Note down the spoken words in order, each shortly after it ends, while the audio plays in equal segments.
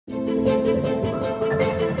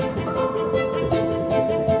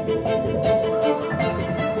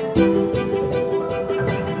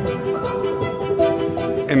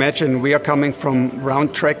Imagine we are coming from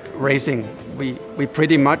round track racing. We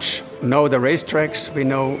pretty much know the racetracks, we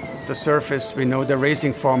know the surface, we know the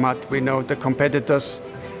racing format, we know the competitors.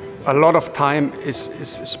 A lot of time is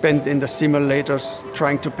spent in the simulators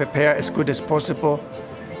trying to prepare as good as possible.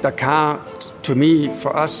 Dakar, to me,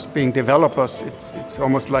 for us being developers, it's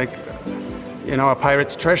almost like, you know, a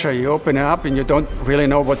pirate's treasure. You open it up and you don't really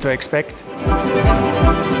know what to expect.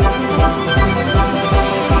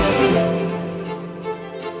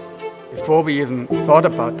 Before we even thought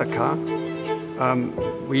about Dakar,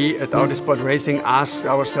 we at Audi Sport Racing asked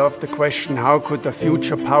ourselves the question, how could the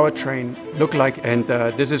future powertrain look like? And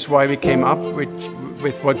this is why we came up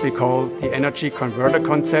with what we call the energy converter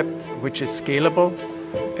concept, which is scalable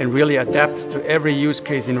and really adapts to every use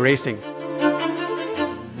case in racing.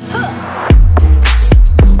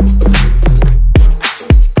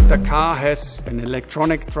 The car has an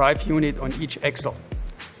electronic drive unit on each axle.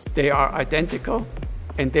 They are identical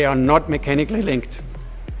and they are not mechanically linked.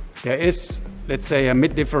 There is, let's say, a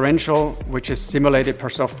mid-differential which is simulated per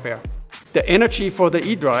software. The energy for the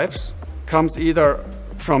e-drives comes either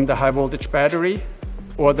from the high voltage battery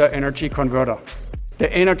or the energy converter.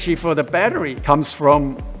 The energy for the battery comes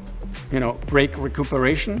from, you know, brake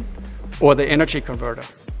recuperation or the energy converter.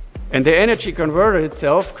 And the energy converter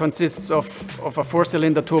itself consists of a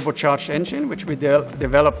four-cylinder turbocharged engine, which we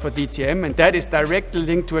developed for DTM, and that is directly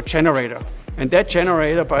linked to a generator. And that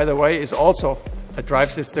generator, by the way, is also a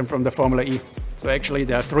drive system from the Formula E. So actually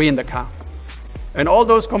there are three in the car. And all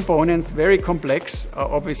those components, very complex, are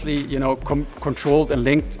obviously, you know, controlled and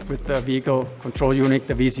linked with the vehicle control unit,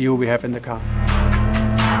 the VCU we have in the car.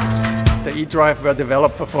 The e-drive were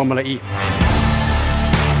developed for Formula E.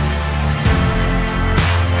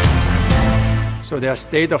 So they are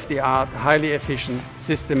state-of-the-art, highly efficient,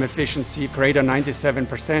 system efficiency greater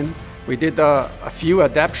 97%. We did a few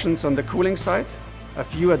adaptations on the cooling side, a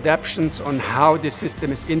few adaptations on how the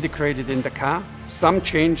system is integrated in the car, some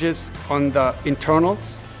changes on the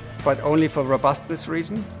internals, but only for robustness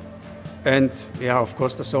reasons. And yeah, of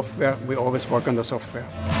course, the software, we always work on the software.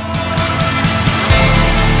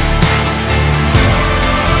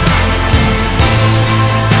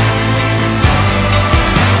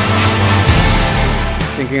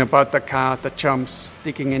 Thinking about the car, the jumps,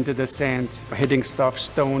 digging into the sand, hitting stuff,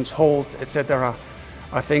 stones, holes, etc.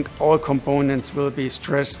 I think all components will be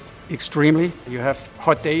stressed extremely. You have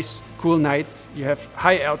hot days, cool nights, you have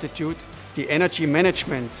high altitude. The energy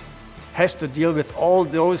management has to deal with all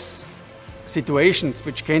those situations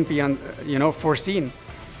which can't be foreseen.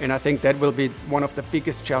 And I think that will be one of the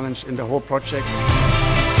biggest challenges in the whole project.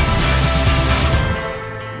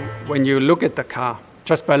 When you look at the car,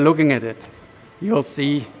 just by looking at it, you'll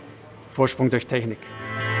see Vorsprung durch Technik.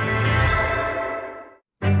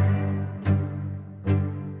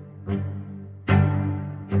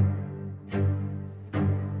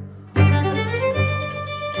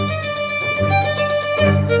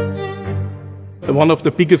 One of the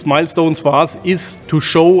biggest milestones for us is to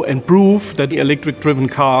show and prove that the electric-driven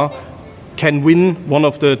car can win one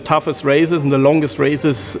of the toughest races and the longest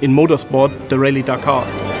races in motorsport, the Rally Dakar.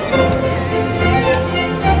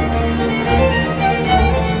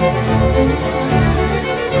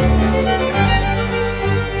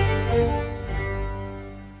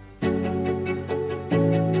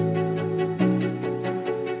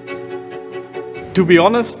 To be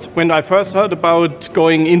honest, when I first heard about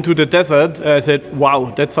going into the desert, I said,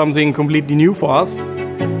 wow, that's something completely new for us.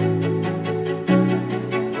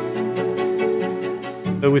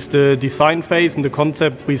 With the design phase and the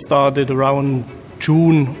concept, we started around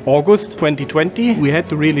June, August 2020. We had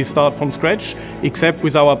to really start from scratch, except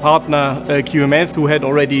with our partner QMS, who had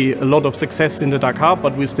already a lot of success in the Dakar,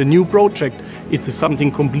 but with the new project, it's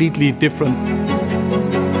something completely different.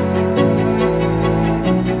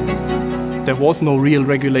 There was no real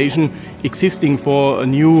regulation existing for a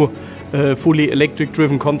new fully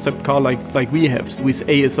electric-driven concept car like we have. With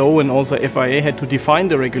ASO and also FIA had to define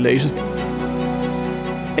the regulations.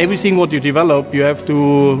 Everything what you develop, you have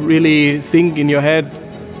to really think in your head,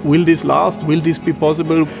 will this last? Will this be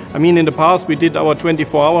possible? I mean, in the past we did our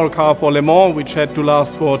 24-hour car for Le Mans, which had to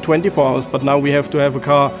last for 24 hours, but now we have to have a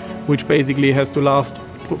car which basically has to last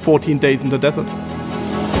 14 days in the desert.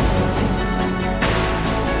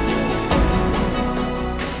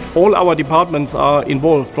 All our departments are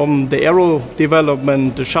involved, from the aero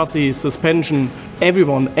development, the chassis, suspension,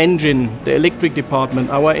 everyone, engine, the electric department,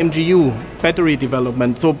 our MGU, battery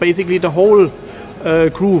development. So basically the whole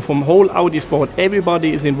crew from whole Audi Sport,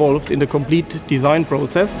 everybody is involved in the complete design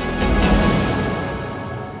process.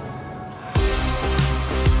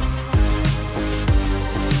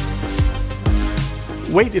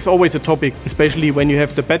 Weight is always a topic, especially when you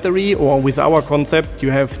have the battery, or with our concept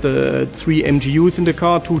you have the 3 MGUs in the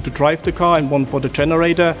car, 2 to drive the car and 1 for the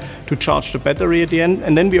generator to charge the battery at the end.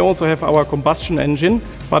 And then we also have our combustion engine.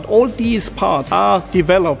 But all these parts are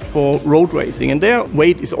developed for road racing, and their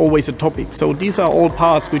weight is always a topic. So these are all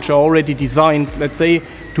parts which are already designed, let's say,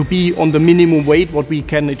 to be on the minimum weight what we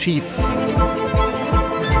can achieve.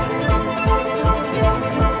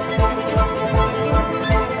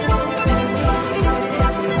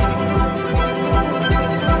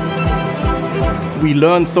 We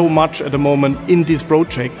learn so much at the moment in this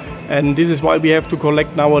project, and this is why we have to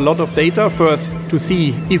collect now a lot of data first to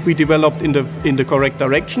see if we developed in the correct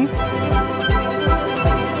direction.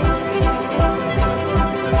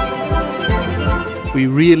 We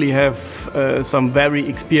really have some very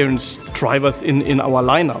experienced drivers in our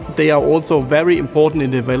lineup. They are also very important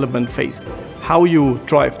in the development phase. How you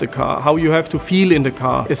drive the car, how you have to feel in the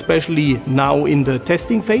car, especially now in the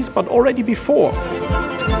testing phase, but already before.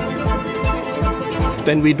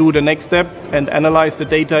 Then we do the next step and analyze the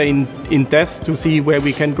data in test to see where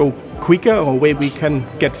we can go quicker or where we can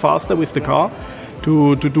get faster with the car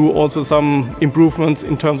to do also some improvements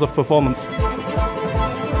in terms of performance.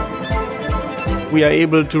 We are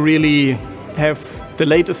able to really have the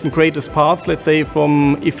latest and greatest parts, let's say,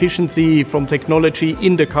 from efficiency, from technology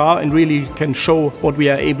in the car, and really can show what we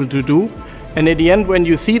are able to do. And at the end, when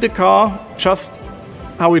you see the car, just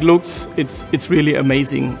how it looks, it's really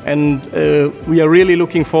amazing. And we are really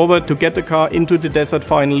looking forward to get the car into the desert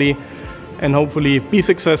finally and hopefully be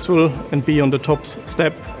successful and be on the top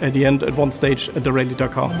step at the end at one stage at the Rally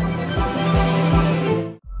Dakar.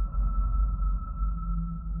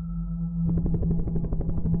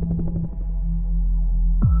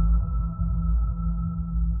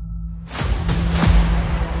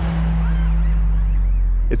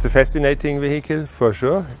 It's a fascinating vehicle, for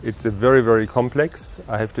sure. It's a very, very complex.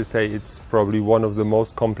 I have to say it's probably one of the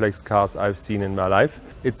most complex cars I've seen in my life.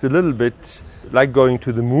 It's a little bit like going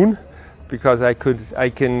to the moon, because I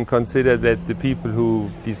can consider that the people who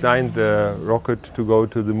designed the rocket to go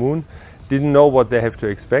to the moon didn't know what they have to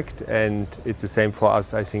expect, and it's the same for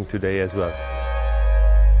us, I think, today as well.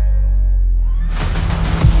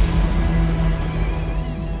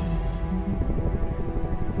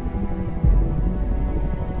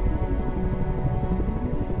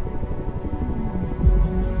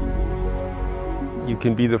 You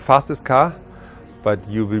can be the fastest car, but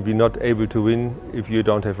you will be not able to win if you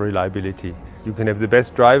don't have reliability. You can have the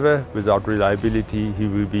best driver, without reliability he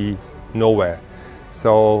will be nowhere.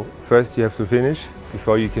 So first you have to finish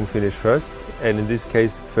before you can finish first, and in this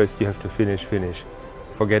case first you have to finish.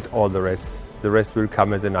 Forget all the rest. The rest will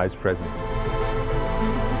come as a nice present.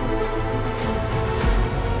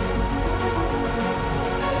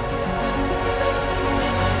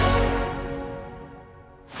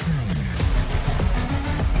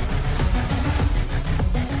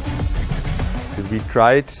 We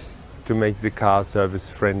tried to make the car service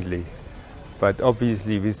friendly, but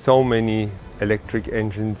obviously with so many electric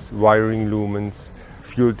engines, wiring lumens,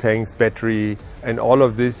 fuel tanks, battery, and all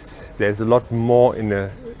of this, there's a lot more in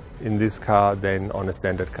this car than on a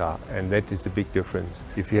standard car, and that is a big difference.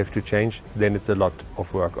 If you have to change, then it's a lot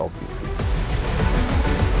of work, obviously.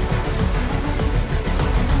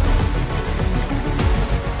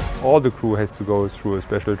 All the crew has to go through a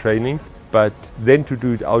special training, but then to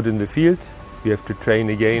do it out in the field, we have to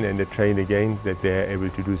train again and train again that they are able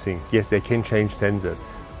to do things. Yes, they can change sensors,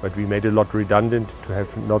 but we made a lot redundant to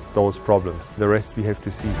have not those problems. The rest we have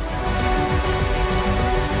to see.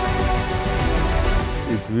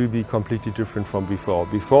 It will be completely different from before.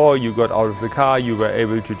 Before you got out of the car, you were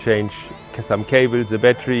able to change some cables, a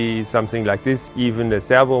battery, something like this, even a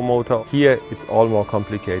servo motor. Here it's all more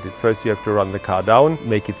complicated. First you have to run the car down,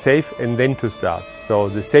 make it safe, and then to start. So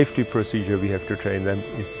the safety procedure we have to train them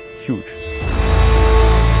is huge.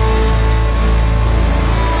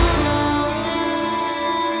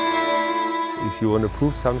 If you want to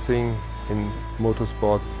prove something in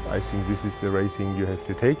motorsports, I think this is the racing you have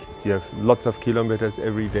to take. You have lots of kilometers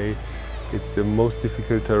every day. It's the most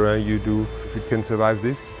difficult terrain you do. If it can survive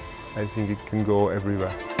this, I think it can go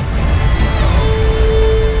everywhere.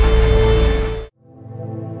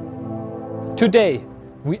 Today,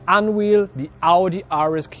 we unveil the Audi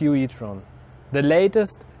RS Q E-Tron, the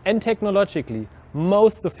latest and technologically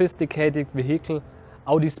most sophisticated vehicle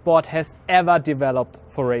Audi Sport has ever developed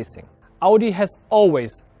for racing. Audi has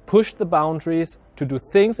always pushed the boundaries to do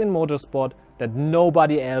things in motorsport that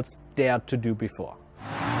nobody else dared to do before.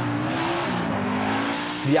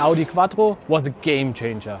 The Audi Quattro was a game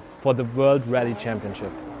changer for the World Rally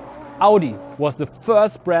Championship. Audi was the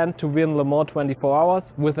first brand to win Le Mans 24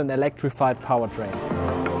 Hours with an electrified powertrain.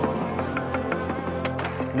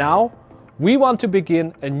 Now, we want to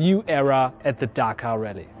begin a new era at the Dakar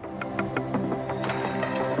Rally.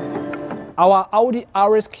 Our Audi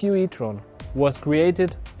RS Q e-tron was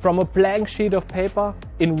created from a blank sheet of paper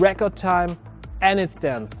in record time, and it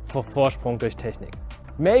stands for Vorsprung durch Technik.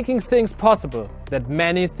 Making things possible that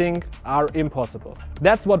many think are impossible.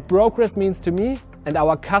 That's what progress means to me, and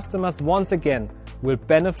our customers once again will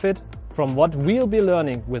benefit from what we'll be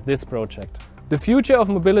learning with this project. The future of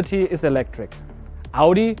mobility is electric.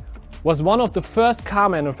 Audi was one of the first car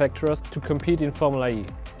manufacturers to compete in Formula E.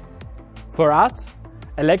 For us,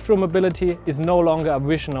 electromobility is no longer a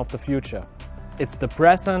vision of the future. It's the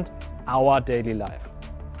present, our daily life.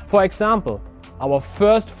 For example, our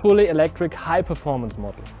first fully electric high-performance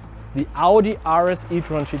model, the Audi RS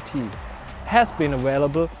e-tron GT, has been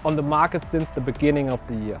available on the market since the beginning of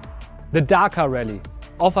the year. The Dakar Rally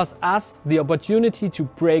offers us the opportunity to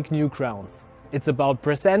break new grounds. It's about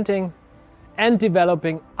presenting and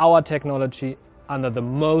developing our technology under the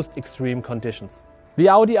most extreme conditions. The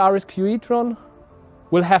Audi RS Q e-tron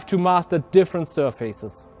will have to master different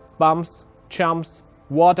surfaces, bumps, jumps,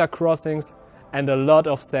 water crossings, and a lot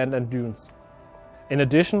of sand and dunes. In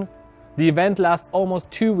addition, the event lasts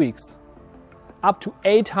almost 2 weeks. Up to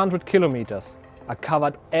 800 kilometers are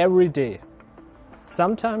covered every day,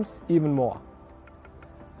 sometimes even more.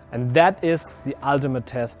 And that is the ultimate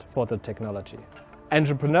test for the technology.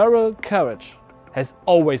 Entrepreneurial courage has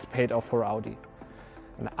always paid off for Audi.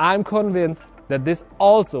 And I'm convinced that this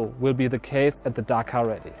also will be the case at the Dakar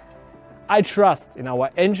Rally. I trust in our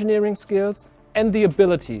engineering skills and the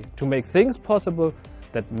ability to make things possible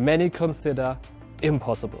that many consider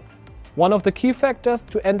impossible. One of the key factors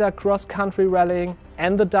to enter cross-country rallying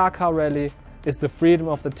and the Dakar Rally is the freedom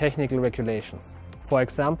of the technical regulations. For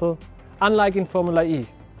example, unlike in Formula E,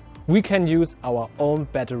 we can use our own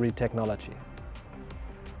battery technology.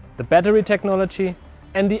 The battery technology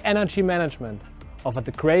and the energy management offer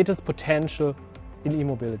the greatest potential in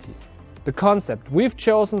e-mobility. The concept we've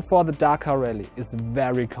chosen for the Dakar Rally is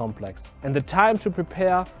very complex, and the time to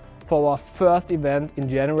prepare for our first event in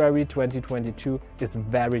January 2022 is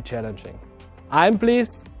very challenging. I'm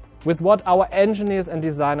pleased with what our engineers and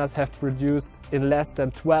designers have produced in less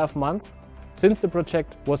than 12 months since the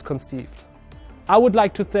project was conceived. I would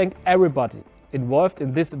like to thank everybody involved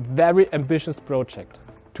in this very ambitious project.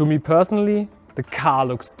 To me personally, the car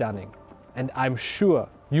looks stunning, and I'm sure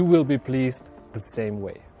you will be pleased the same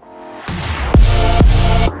way.